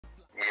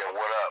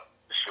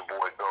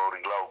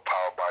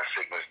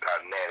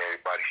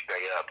Everybody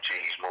stay up.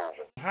 G's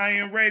moving.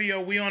 High-end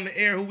radio, we on the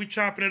air. Who we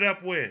chopping it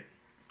up with?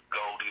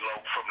 Goldie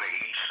Loc from the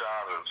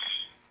Eastsidaz.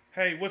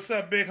 Hey, what's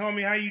up, big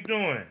homie? How you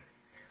doing?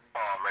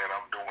 Oh man,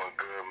 I'm doing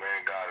good,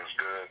 man. God is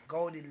good.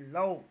 Goldie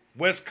Loc.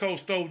 West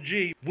Coast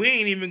OG. We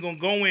ain't even gonna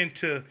go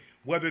into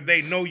whether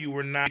they know you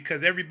or not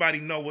because everybody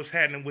know what's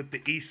happening with the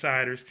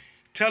Eastsidaz.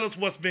 Tell us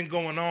what's been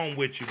going on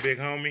with you, big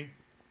homie.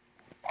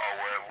 Oh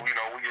well,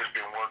 we just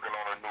been working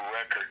on a new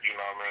record. You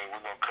know what I mean?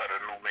 We're gonna cut a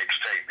new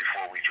mixtape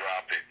before we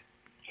drop it.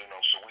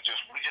 So we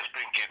just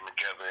been getting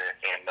together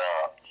and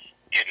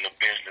getting the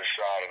business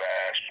side of the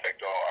aspect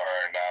all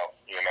ironed out.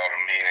 You know what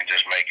I mean? And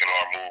just making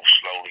our moves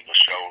slowly but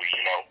surely.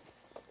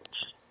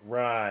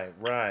 Right.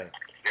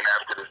 And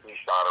after this new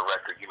side of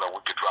record, we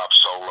could drop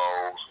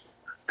solos.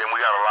 Then we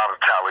got a lot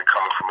of talent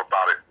coming from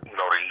about it, the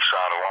east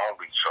side of Long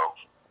Beach. So,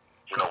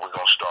 we're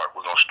gonna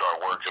start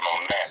working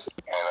on that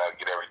and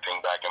get everything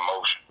back in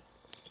motion.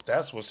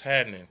 That's what's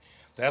happening.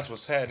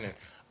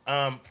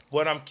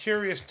 What I'm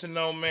curious to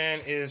know, man,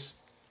 is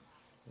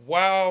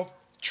while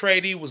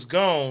H.E.R was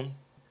gone,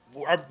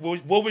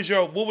 what was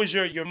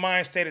your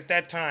mind state at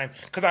that time?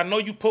 Because I know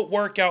you put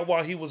work out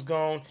while he was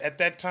gone. At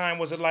that time,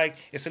 was it like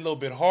it's a little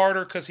bit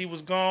harder because he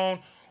was gone,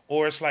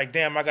 or it's like,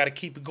 damn, I got to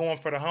keep it going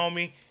for the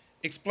homie?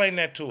 Explain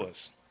that to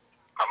us.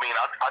 I mean,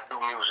 I do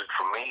music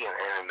for me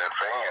and the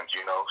fans,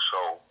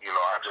 So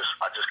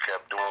I just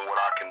kept doing what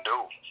I can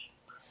do.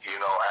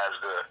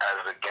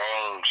 As the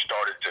game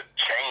started to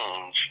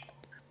change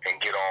and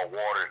get all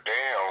watered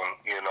down,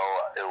 it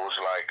was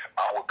like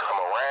I would come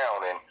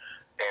around and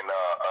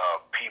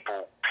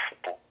people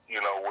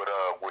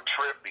would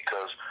trip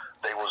because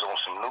they was on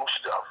some new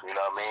stuff, you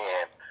know what I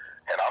mean?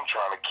 And I'm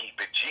trying to keep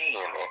it G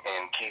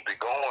and keep it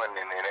going,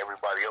 and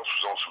everybody else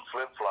was on some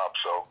flip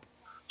flops. So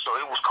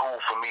it was cool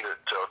for me to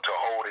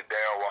hold it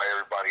down while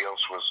everybody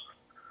else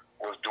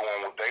was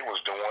doing what they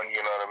was doing,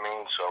 you know what I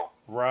mean? So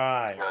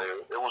right,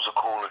 it was a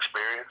cool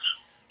experience.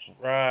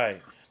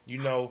 Right,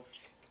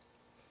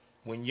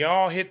 when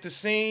y'all hit the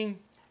scene,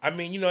 I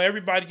mean,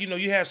 everybody,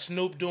 you had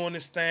Snoop doing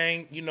this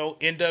thing,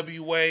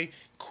 NWA,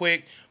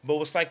 Quick, but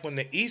it's like when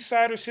the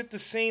Eastsidaz hit the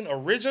scene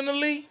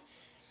originally,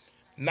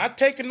 not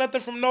taking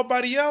nothing from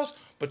nobody else,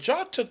 but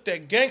y'all took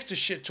that gangster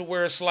shit to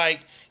where it's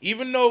like,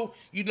 even though,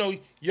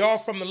 y'all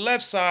from the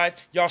left side,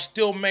 y'all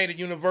still made it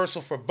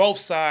universal for both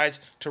sides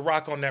to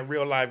rock on that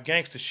real life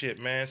gangster shit,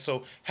 man.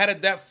 So how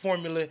did that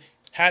formula,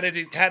 how did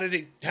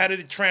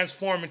it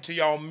transform into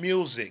y'all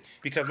music?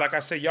 Because like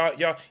I said,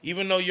 y'all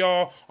even though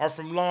y'all are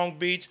from Long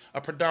Beach,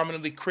 a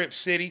predominantly Crip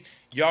city,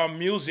 y'all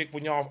music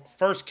when y'all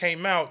first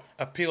came out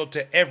appealed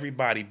to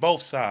everybody,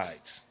 both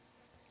sides.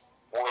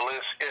 Well,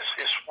 it's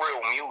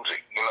real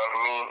music, you know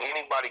what I mean?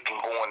 Anybody can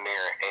go in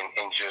there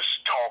and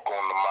just talk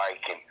on the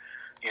mic, and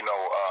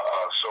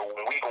so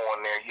when we go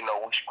in there,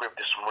 we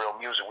scripted some real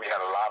music. We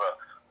had a lot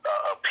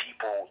of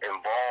people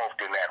involved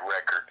in that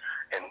record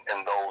and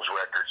those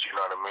records, you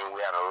know what I mean?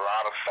 We had a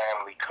lot of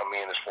family come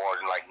in as far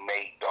as like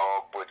Nate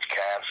Dogg, Butch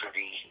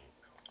Cassidy,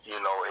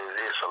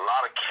 it's a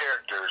lot of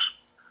characters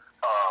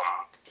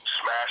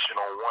smashing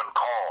on one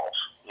calls,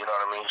 you know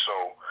what I mean?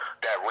 So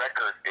that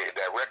record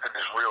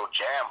is real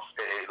jam.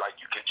 Like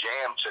you can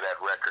jam to that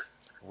record.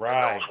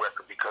 Right. Those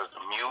records because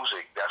the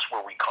music, that's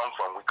where we come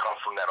from. We come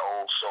from that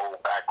old soul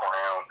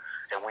background,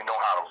 and we know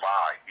how to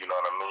vibe, you know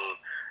what I mean?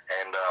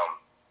 And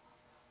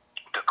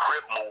the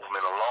Crip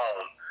movement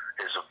alone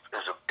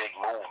is a big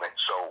movement.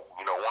 So,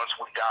 once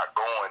we got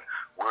going,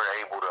 we were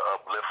able to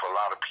uplift a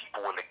lot of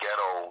people in the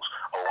ghettos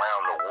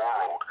around the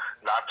world,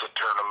 not to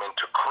turn them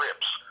into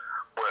Crips,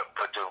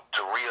 but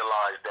to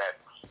realize that,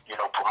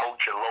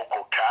 promote your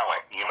local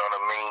talent, you know what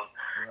I mean?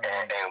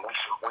 Right. And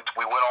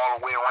we went all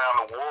the way around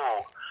the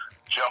world,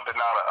 jumping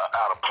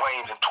out of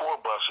planes and tour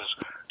buses,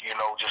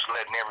 just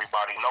letting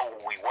everybody know who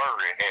we were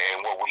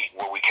and what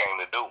we came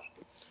to do.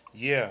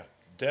 Yeah,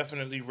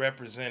 definitely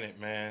represented,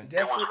 man.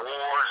 There was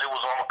wars, there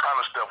was all kind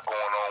of stuff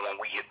going on when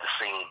we hit the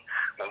scene.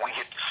 When we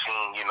hit the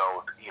scene,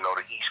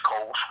 the East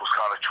Coast was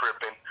kind of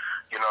tripping,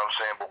 you know what I'm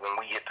saying? But when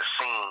we hit the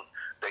scene,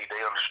 they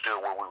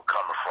understood where we were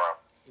coming from.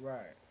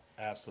 Right.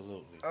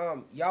 Absolutely.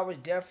 Y'all was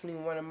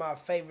definitely one of my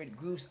favorite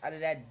groups out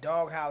of that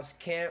Doghouse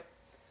camp.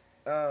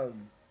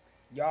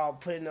 Y'all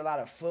put in a lot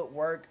of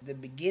footwork. The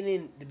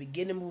beginning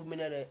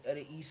movement of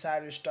the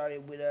Eastsidaz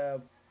started with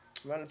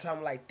around the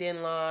time like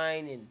Thin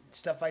Line and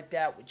stuff like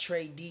that with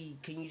Trey D.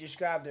 Can you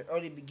describe the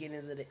early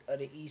beginnings of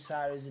the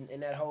Eastsidaz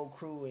and that whole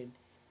crew? And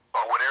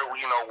whatever,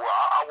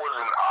 I was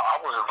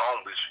in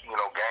Long Beach,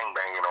 gang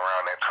banging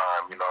around that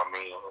time, you know what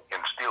I mean,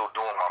 and still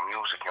doing my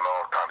music and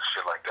all kind of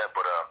shit like that.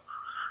 But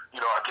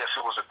I guess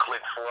it was a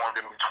clique formed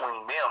in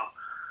between them,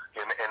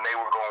 and they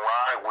were gonna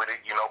ride with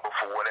it, but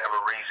for whatever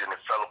reason it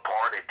fell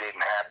apart. It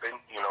didn't happen,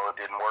 it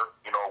didn't work,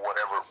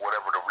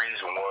 whatever the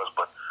reason was.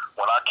 But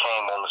when I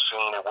came on the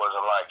scene, it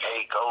wasn't like,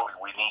 hey, Cody,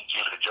 we need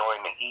you to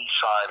join the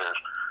Eastsidaz.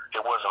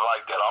 It wasn't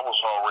like that. I was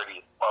already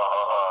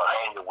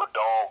hanging with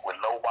Dog when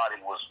nobody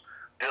was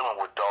dealing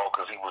with Dog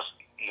because he was,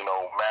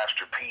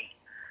 Master P,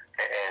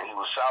 and he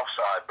was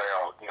Southside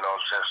bound,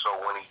 So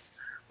when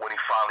he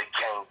finally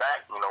came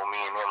back, me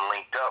and him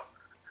linked up,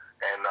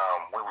 and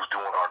we was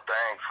doing our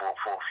thing for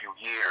a few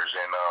years,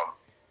 and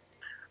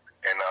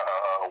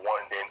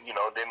one then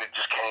then it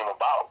just came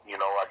about.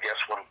 I guess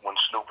when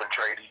Snoop and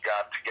Trady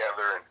got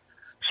together and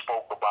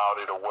spoke about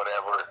it or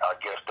whatever, I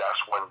guess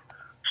that's when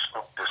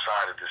Snoop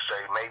decided to say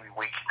maybe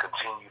we can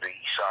continue the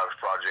Eastsidaz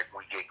project.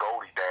 We get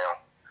Goldie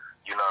down,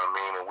 you know what I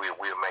mean, and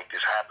we'll make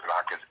this happen.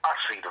 I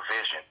see the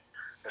vision,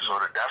 and so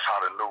that's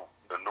how the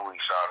new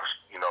Eastsidaz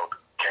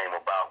came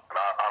about.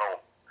 And I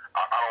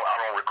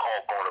don't recall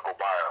going to go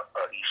buy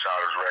a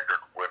Eastsidaz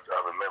record with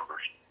other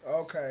members.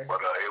 Okay.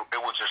 But it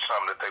was just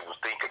something that they was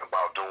thinking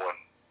about doing.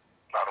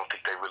 I don't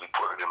think they really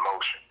put it in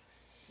motion.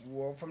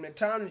 Well, from the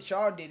time that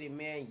y'all did it,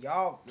 man,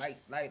 y'all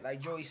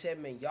like Joey said,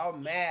 man, y'all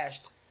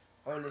mashed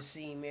on the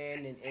scene,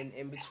 man,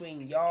 and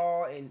between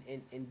y'all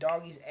and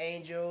Doggy's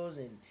Angels,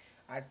 and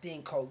I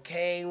think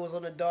Cocaine was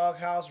on the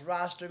Doghouse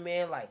roster,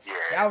 man. Like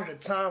that was a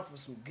time for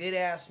some good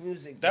ass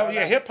music. Bro.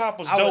 Hip hop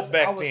was dope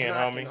back then,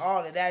 homie.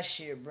 All of that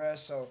shit, bro.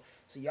 So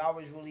y'all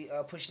was really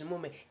pushing the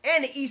movement.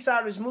 And the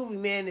Eastsidaz movie,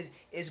 man,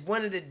 is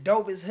one of the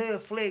dopest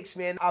hood flicks,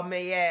 man. I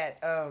may add,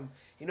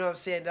 you know what I'm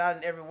saying, that I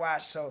didn't ever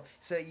watch. So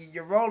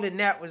your role in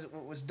that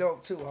was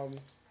dope too, homie.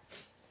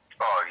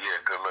 Oh yeah,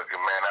 good looking,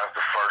 man. That was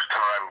the first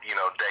time,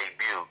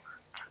 debut.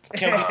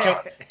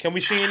 Can we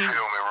see any? Filming,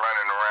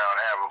 running around,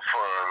 having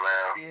fun,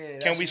 man. Yeah.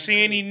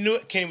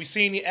 Can we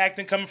see any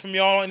acting coming from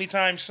y'all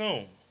anytime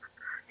soon?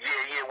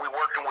 Yeah, we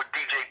working with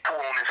DJ Pooh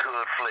on this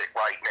hood flick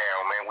right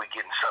now, man. We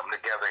getting something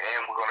together,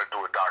 and we're gonna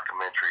do a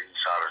documentary,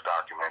 Eastsidaz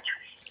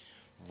documentary.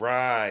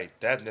 Right.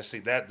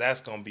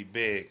 That's gonna be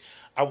big.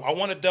 I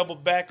want to double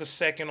back a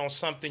second on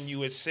something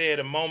you had said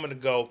a moment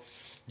ago.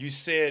 You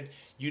said,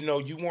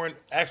 you weren't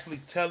actually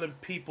telling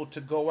people to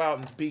go out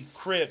and beat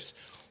Crips.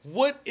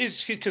 What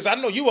is, because I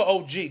know you were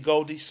OG,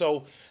 Goldie,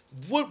 so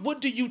what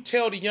do you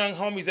tell the young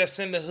homies that's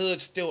in the hood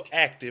still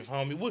active,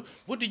 homie?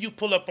 What do you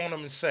pull up on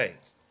them and say?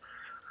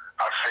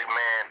 I say,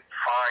 man,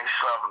 find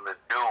something to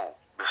do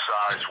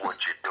besides what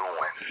you're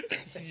doing.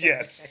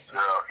 Yes. You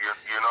know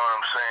what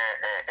I'm saying?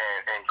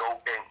 And go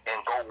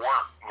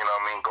work. You know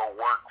what I mean? Go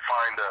work,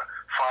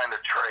 find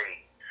a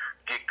trade.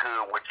 Get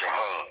good with your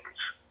hands.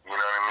 You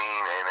know what I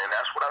mean? And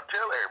that's what I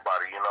tell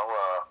everybody,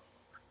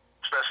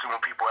 especially when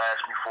people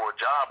ask me for a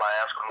job, I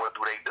ask them, what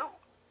do they do?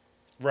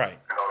 Right.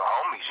 The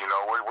homies,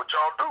 what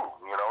y'all do?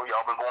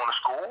 Y'all been going to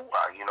school?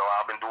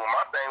 I've been doing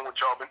my thing. What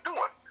y'all been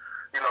doing?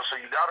 So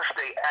you got to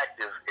stay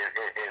active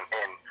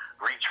and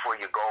reach for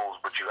your goals,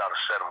 but you got to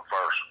set them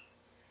first.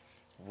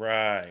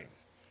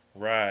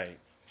 Right.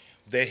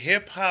 The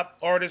hip-hop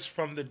artists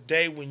from the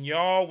day when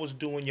y'all was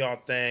doing y'all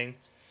thing,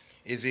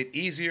 is it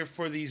easier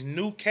for these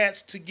new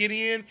cats to get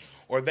in,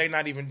 or they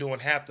not even doing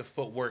half the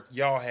footwork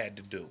y'all had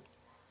to do?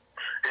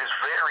 It's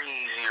very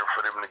easier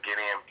for them to get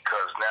in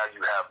because now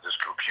you have this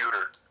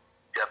computer,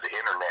 you have the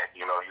internet,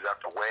 you got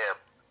the web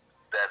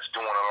that's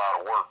doing a lot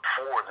of work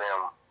for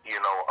them,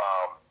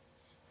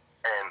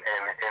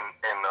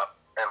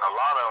 and a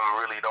lot of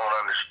them really don't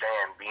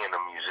understand being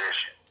a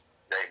musician.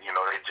 They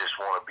just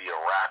want to be a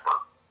rapper,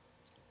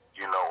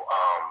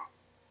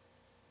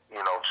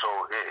 so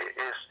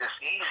it's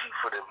easy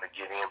for them to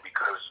get in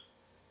because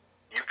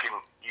you can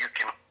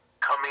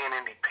come in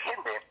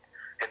independent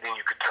and then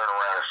you can turn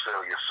around and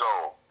sell your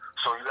soul.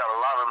 So you got a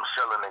lot of them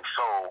selling their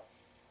soul,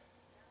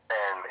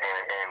 and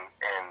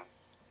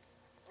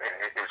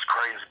it's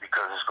crazy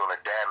because it's going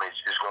to damage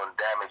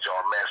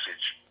our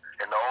message.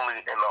 And the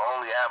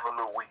only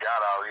avenue we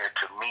got out here,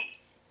 to me,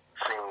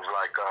 seems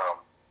like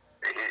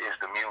is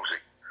the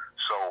music.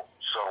 So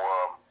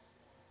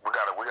we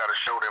gotta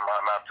show them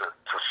how not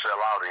to sell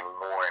out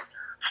anymore and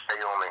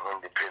stay on the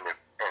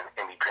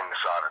independent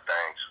side of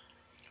things.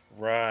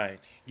 Right.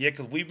 Yeah,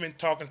 because we've been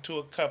talking to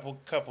a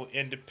couple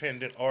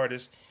independent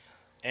artists,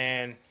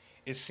 and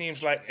it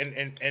seems like,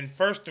 and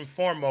first and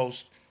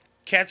foremost,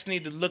 cats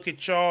need to look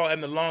at y'all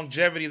and the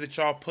longevity that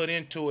y'all put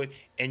into it,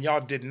 and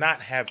y'all did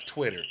not have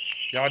Twitter.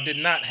 Y'all did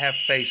not have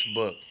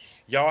Facebook.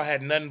 Y'all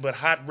had nothing but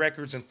hot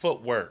records and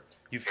footwork.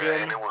 You feel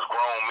me? And it was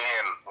grown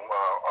men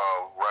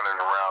running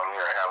around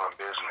here having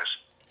business.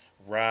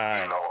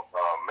 Right.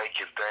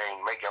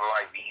 Making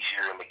life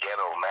easier in the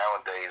ghetto.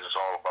 Nowadays, it's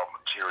all about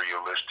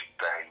materialistic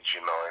things.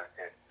 It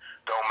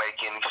don't make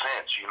any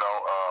sense.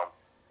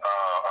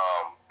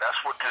 That's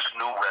what this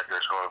new record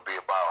is going to be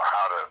about.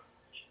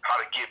 How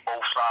to get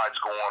both sides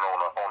going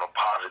on a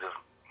positive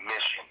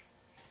mission.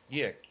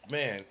 Yeah,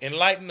 man.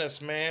 Enlighten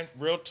us, man.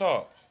 Real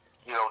talk.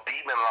 D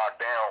been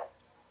locked down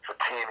for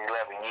 10,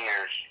 11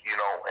 years,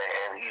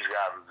 and he's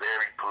gotten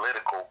very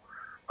political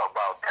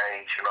about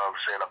things,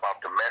 about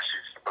the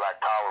message, the Black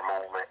Power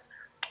movement,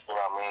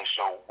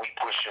 so we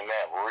pushing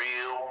that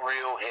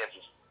real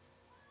heavy,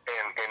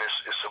 and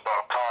it's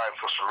about time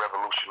for some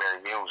revolutionary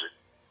music.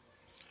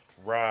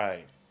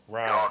 Right.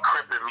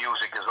 Crippin'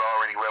 music is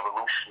already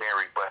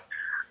revolutionary, but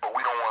we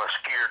don't want to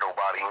scare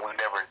nobody, and we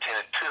never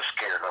intended to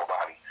scare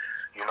nobody.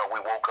 We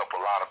woke up a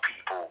lot of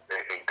people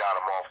and got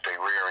them off their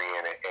rear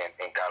end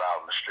and got out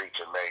in the streets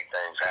and made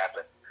things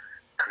happen,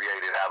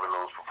 created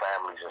avenues for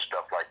families and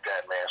stuff like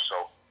that, man.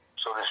 So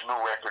this new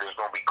record is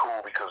going to be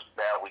cool because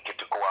now we get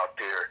to go out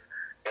there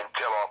and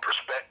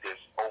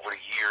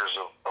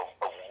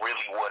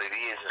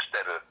is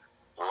instead of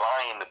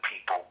lying to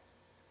people,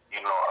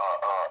 and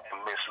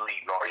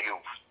misleading our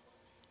youth.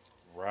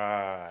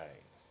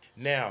 Right.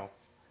 Now,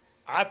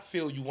 I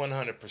feel you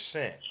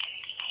 100%.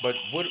 But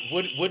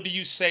what do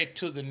you say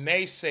to the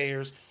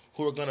naysayers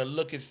who are going to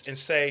look at and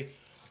say,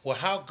 well,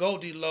 how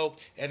Goldie Loc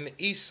and the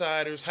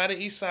Eastsidaz, how the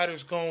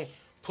Eastsidaz going to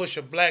push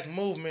a black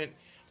movement,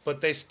 but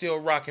they still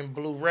rocking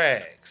blue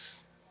rags?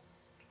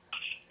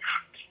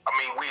 I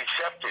mean, we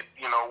accept it.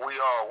 We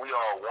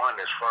all one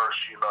as first.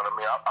 You know what I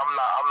mean? I'm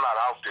not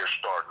out there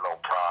starting no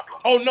problem.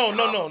 Oh no,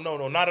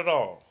 not at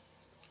all.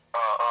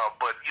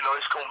 But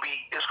it's gonna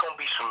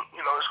be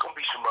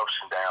some ups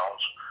and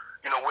downs.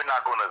 We're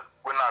not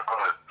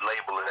gonna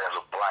label it as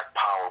a Black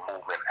Power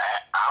movement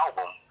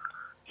album.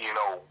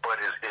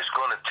 But it's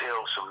gonna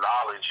tell some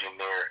knowledge in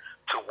there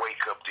to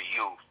wake up the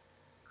youth.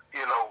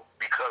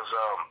 Because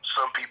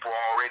some people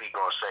already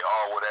gonna say,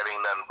 oh, well, that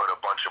ain't nothing but a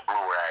bunch of blue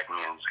rag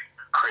music.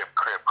 Crip,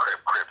 crip, crip,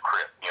 crip,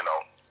 crip,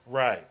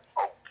 Right.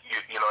 Oh,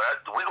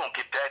 we're going to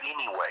get that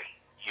anyway.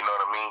 You know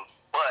what I mean?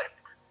 But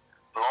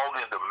long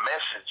as the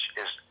message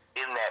is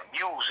in that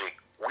music,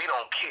 we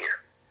don't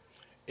care.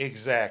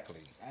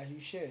 Exactly. As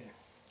you should.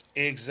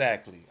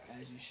 Exactly.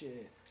 As you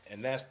should.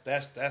 And that's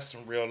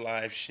some real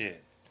live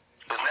shit.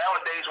 Because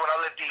nowadays, when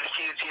I let these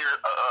kids hear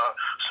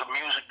some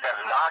music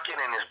that's knocking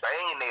and is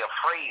banging, they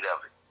afraid of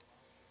it.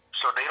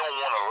 So they don't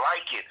want to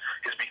like it.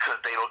 It's because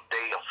they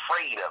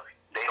afraid of it.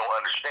 They don't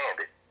understand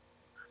it.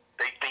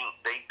 They think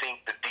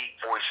the deep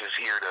voice is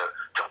here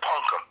to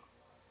punk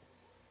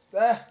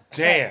them.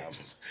 Damn,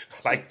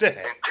 like that.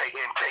 And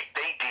take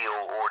their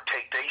deal or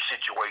take their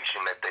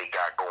situation that they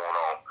got going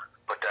on.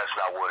 But that's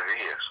not what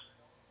it is.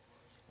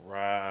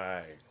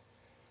 Right.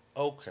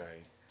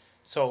 Okay.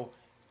 So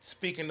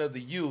speaking of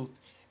the youth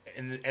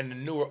and the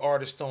newer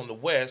artists on the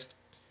West,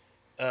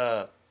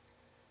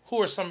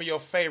 who are some of your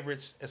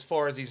favorites as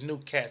far as these new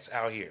cats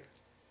out here?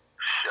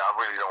 Shit, I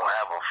really don't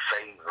have a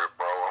favorite,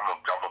 bro. I'm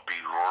gonna be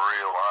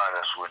real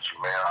honest with you,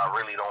 man. I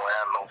really don't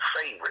have no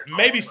favorite.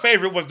 Maybe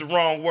favorite was the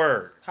wrong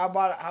word. How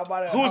about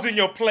who's in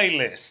your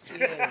playlist?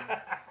 Yeah.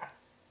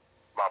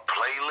 My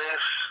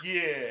playlist?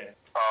 Yeah.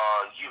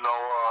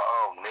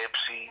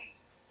 Nipsey,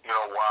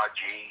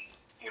 YG.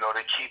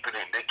 They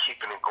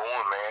keeping it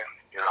going, man.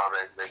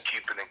 They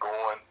keeping it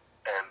going,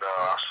 and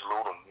I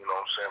salute them. You know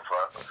what I'm saying,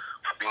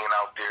 for being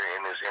out there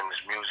in this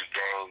music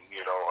game.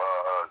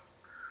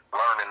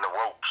 Learning the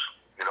ropes.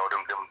 They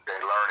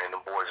learning.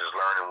 The boys is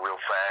learning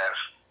real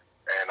fast,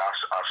 and I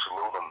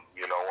salute them.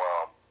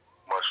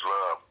 Much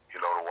love. To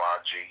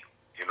YG.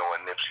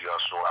 And Nipsey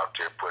Hussle out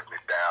there putting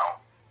it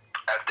down.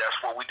 That's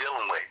what we're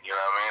dealing with. You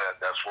know what I mean?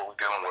 That's what we're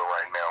dealing with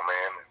right now,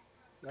 man.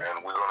 And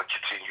we're gonna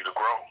continue to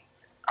grow.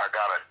 I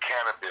got a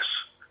cannabis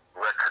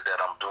record that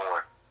I'm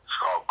doing. It's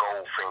called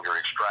Goldfinger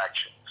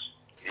Extractions.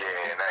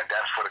 Yeah, and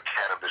that's for the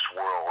cannabis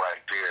world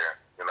right there.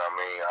 You know what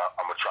I mean?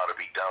 I'm gonna try to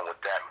be done with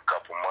that in a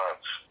couple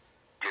months.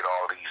 Get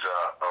all these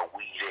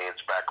weed heads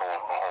back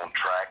on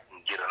track and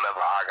get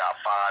another I Got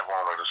Five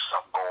on it or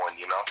something going.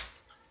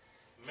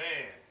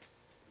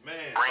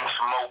 Man. Bring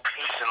some more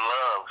peace and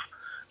love.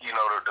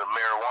 The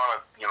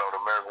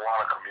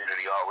marijuana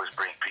community always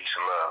bring peace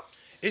and love.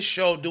 It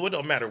sure do. It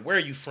don't matter where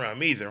you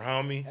from either,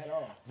 homie. At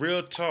all.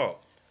 Real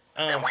talk.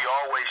 And we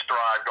always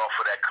thrived off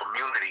of that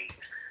community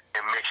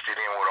and mixed it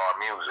in with our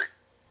music.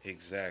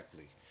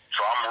 Exactly.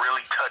 So I'm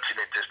really touching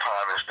it this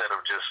time instead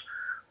of just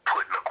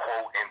putting a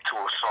quote into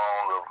a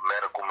song of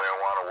medical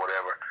marijuana or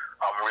whatever.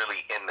 I'm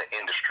really in the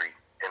industry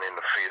and in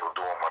the field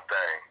doing my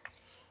thing.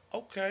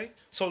 Okay.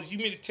 So you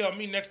mean to tell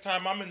me next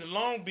time I'm in the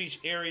Long Beach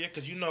area,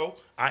 because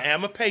I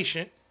am a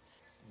patient,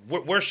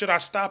 where should I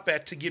stop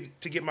at to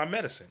get my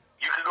medicine?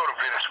 You can go to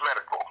Venice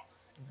Medical.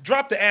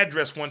 Drop the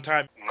address one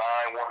time.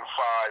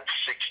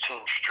 915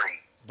 16th Street.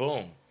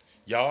 Boom.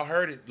 Y'all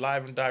heard it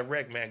live and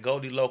direct, man.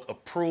 Goldie Loc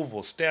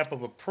approval, stamp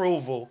of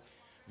approval.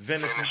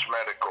 Venice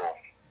Medical.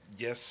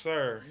 Yes,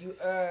 sir. You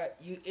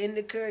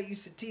indica, you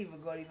sativa,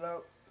 Goldie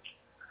Loc?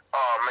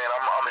 Oh man,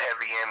 I'm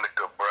heavy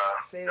indica, bruh.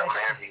 I'm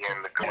shit. heavy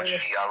indica.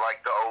 I like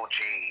the OGs.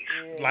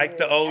 Yeah, like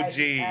the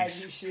OGs.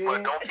 As you should.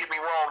 But don't get me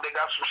wrong, they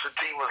got some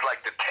sativas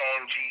like the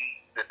Tangy.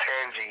 The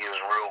Tangy is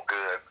real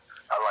good.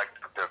 I like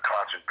the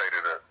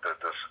concentrated, the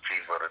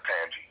sativa, the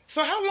Tangy.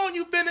 So how long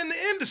you been in the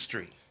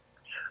industry?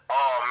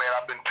 Oh man,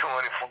 I've been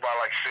doing it for about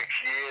like 6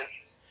 years.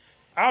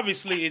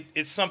 Obviously,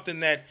 it's something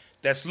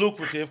that's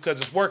lucrative because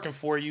it's working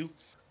for you.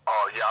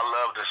 Oh yeah, I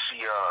love to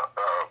see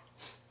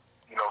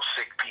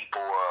sick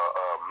people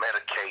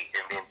medicate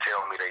and then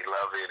tell me they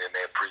love it and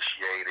they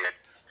appreciate it.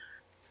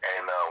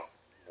 And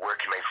where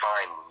can they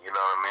find me? You know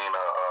what I mean?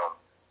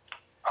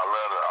 I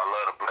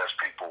love to bless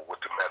people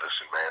with the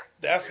medicine, man.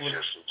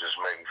 It just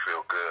make me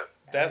feel good.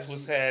 That's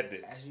what's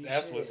happening.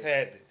 That's what's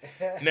happening.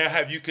 Now,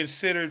 have you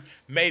considered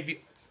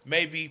maybe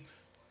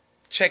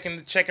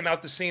checking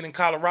out the scene in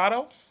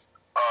Colorado?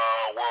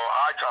 Well,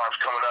 High Time's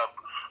coming up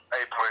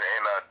April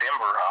in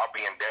Denver. I'll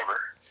be in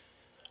Denver.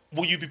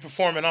 Will you be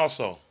performing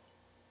also?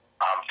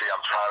 I'm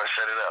trying to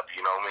set it up.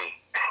 You know me.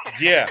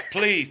 Yeah,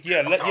 please. Yeah,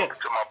 I'm talking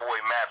to my boy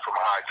Matt from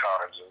High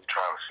Times and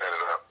trying to set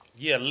it up.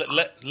 Yeah,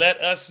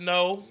 let us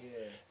know. Yeah.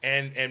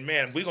 And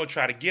man, we're gonna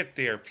try to get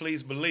there.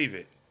 Please believe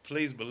it.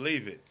 Please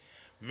believe it,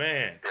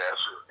 man. Yes,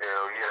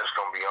 hell yeah, it's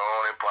gonna be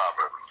on and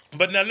popping.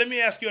 But now let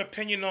me ask your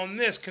opinion on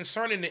this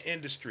concerning the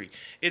industry.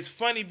 It's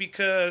funny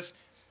because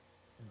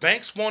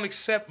banks won't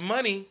accept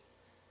money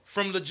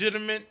from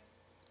legitimate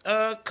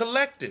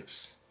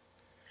collectives.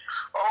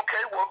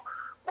 Okay, well,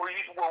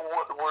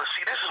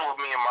 see, this is with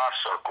me and my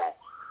circle.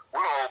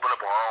 We're gonna open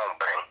up our own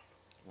bank.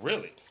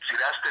 Really? See,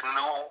 that's the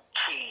new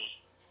key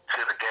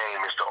to the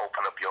game, is to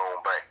open up your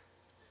own bank.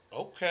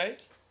 Okay.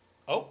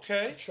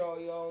 Control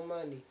your own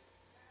money.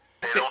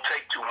 They don't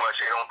take too much.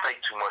 They don't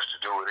take too much to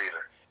do it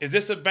either. Is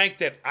this a bank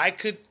that I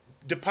could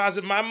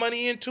deposit my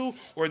money into,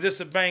 or is this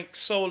a bank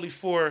solely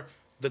for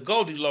the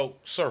Goldie Loc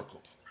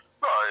circle?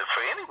 No,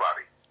 for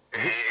anybody.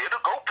 It'll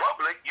go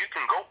public. You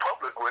can go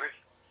public with it.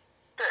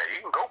 Yeah,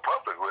 you can go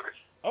public with it.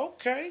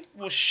 Okay.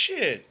 Well,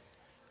 shit.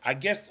 I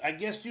guess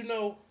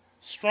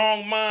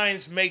strong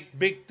minds make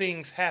big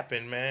things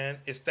happen, man.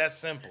 It's that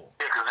simple.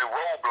 Yeah, because it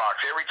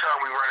roadblocks. Every time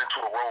we run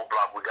into a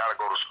roadblock, we got to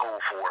go to school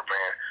for it,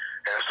 man.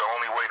 And it's the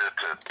only way to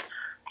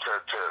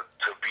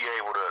be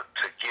able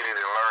to get it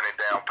and learn it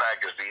down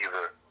pat is to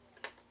either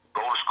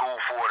go to school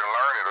for it and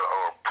learn it,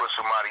 or put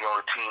somebody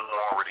on the team who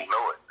already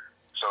know it.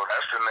 So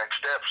that's the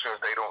next step, since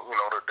they don't,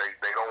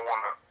 they don't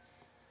want to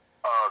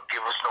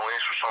give us no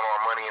interest on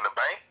our money in the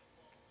bank.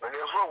 And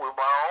guess what? We'll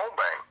buy our own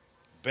bank.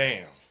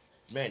 Bam.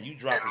 Man, you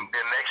dropping. And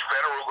the next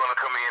federal going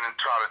to come in and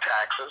try to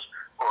tax us.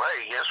 Well,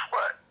 hey, guess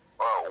what?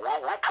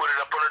 We'll put it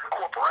up under the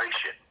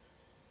corporation.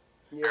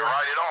 Yeah. And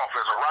write it off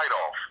as a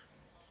write-off.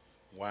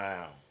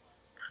 Wow.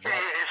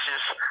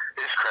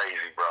 It's crazy,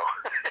 bro.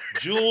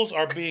 Jewels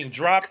are being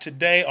dropped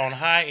today on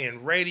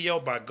High-End Radio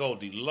by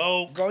Goldie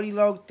Loc. Goldie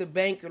Loc, the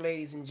banker,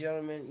 ladies and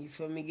gentlemen. You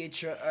feel me?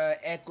 Get your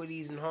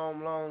equities and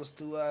home loans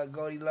through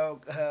Goldie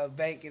Loc,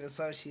 Banking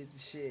Associates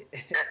and shit.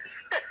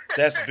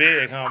 That's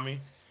big, homie.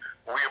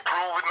 We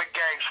approving the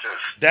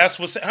gangsters. That's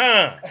what's,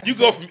 you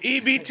go from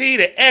EBT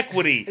to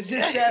equity.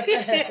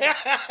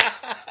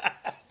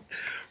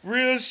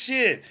 Real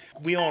shit.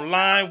 We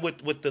online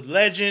with the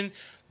legend,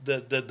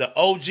 the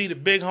OG, the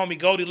big homie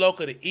Goldie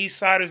Loc of the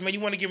Eastsidaz. Man, you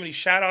want to give any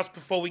shout outs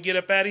before we get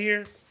up out of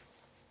here?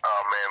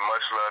 Oh, man,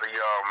 much love to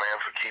y'all, man,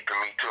 for keeping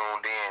me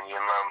tuned in, you know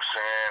what I'm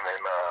saying?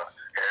 And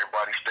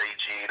everybody stay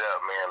G'd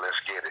up, man.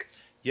 Let's get it.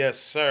 Yes,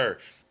 sir.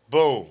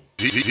 Boom.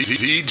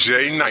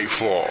 DJ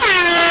Nightfall.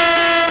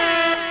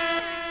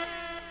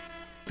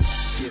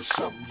 Here's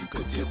something you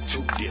could dip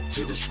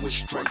to the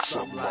switch straight,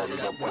 something light it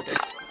up, what it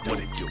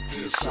do?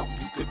 Here's something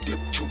you could dip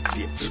to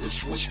the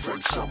switch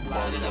straight, something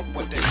light it up,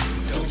 what they do?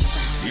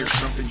 Here's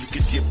something you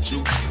could dip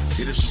to,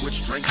 hit a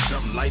switch, drink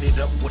something, light it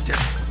up, what that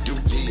do?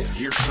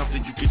 Here's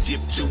something you could dip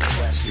to,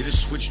 hit a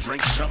switch,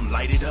 drink something,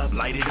 light it up,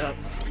 light it up.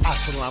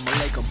 Assalamu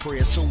alaikum, pray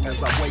as soon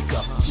as I wake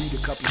up. Read a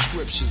couple of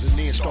scriptures and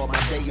then start my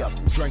day up.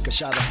 Drink a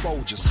shot of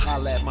Folgers,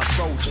 holla at my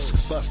soldiers.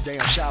 Bust down,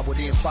 shower,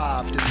 then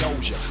 5 to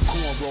doja.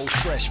 Corn rolls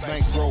fresh,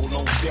 bankroll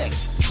on deck.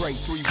 Trade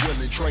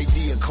 3-wheeling, trade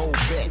D and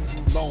Corvette.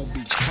 Long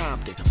Beach,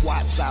 Compton,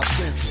 White South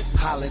Central.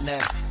 Hollin'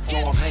 at, yo,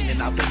 I'm hanging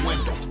out the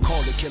window.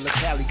 Call it Killer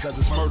Cali cause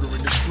it's murder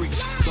in the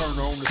streets.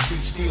 Burner on the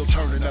seat, still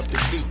turning up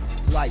the beat.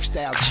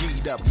 Lifestyle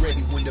G'd up,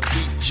 ready when the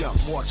beat jump.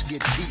 Marks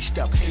get pieced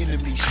up,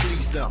 enemy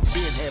sleezed up.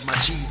 Ben had my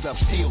cheese up,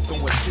 still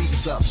throwing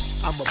C's up.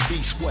 I'm a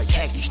beast, what?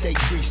 Hacky stay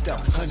creased up.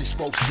 100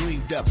 spokes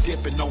gleamed up,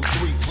 dipping on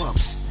 3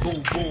 pumps.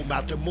 Boom, boom,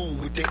 out the moon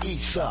with the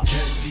east up.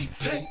 Candy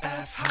paint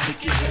ass high,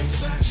 make your head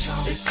smash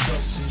out. It's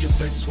us in your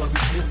face while we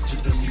dip to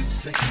the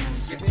music.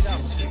 Give it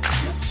up, dip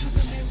to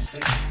the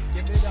music.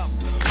 Give it up.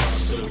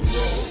 Watch the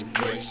road,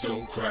 brakes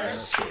don't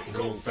crash. So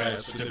go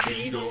fast with the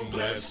beat on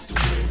blast. The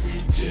way we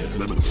dip.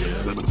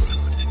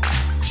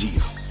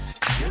 Yeah.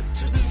 Dip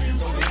to the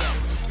music.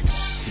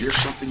 Here's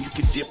something you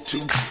can dip to,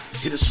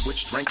 hit a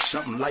switch, drink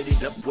something, light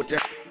it up, what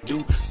that do?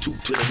 2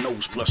 to the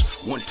nose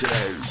plus 1 to the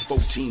head.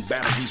 14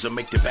 batteries will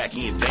make the back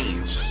end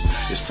dance.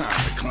 It's time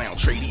to clown,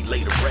 tradie,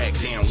 lay the rag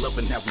down.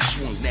 Loving how we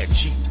swung that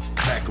Jeep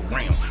back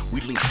around.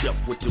 We linked up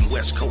with them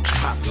West Coast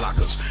pop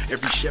lockers.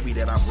 Every Chevy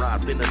that I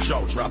ride been a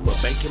jaw dropper.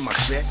 Bank in my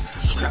set,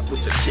 strapped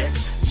with the tech.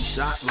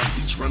 Eastside, Long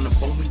Beach, running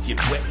phone, we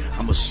get wet.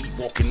 I'm a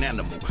sea-walking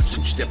animal,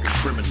 2-stepping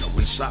criminal.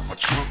 Inside my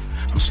trunk,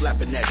 I'm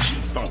slapping that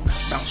G-phone.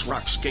 Bounce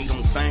rock, skate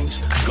on things,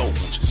 gold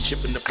ones.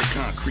 Chipping up the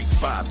concrete,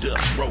 5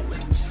 dubs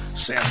rolling.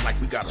 Sound like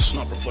we got a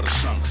slumber for the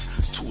summer.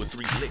 2 or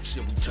 3 licks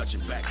and we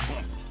touching back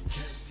bumper.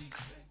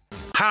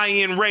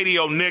 High-End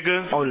Radio,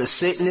 nigga. On the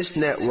Sickness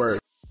Network.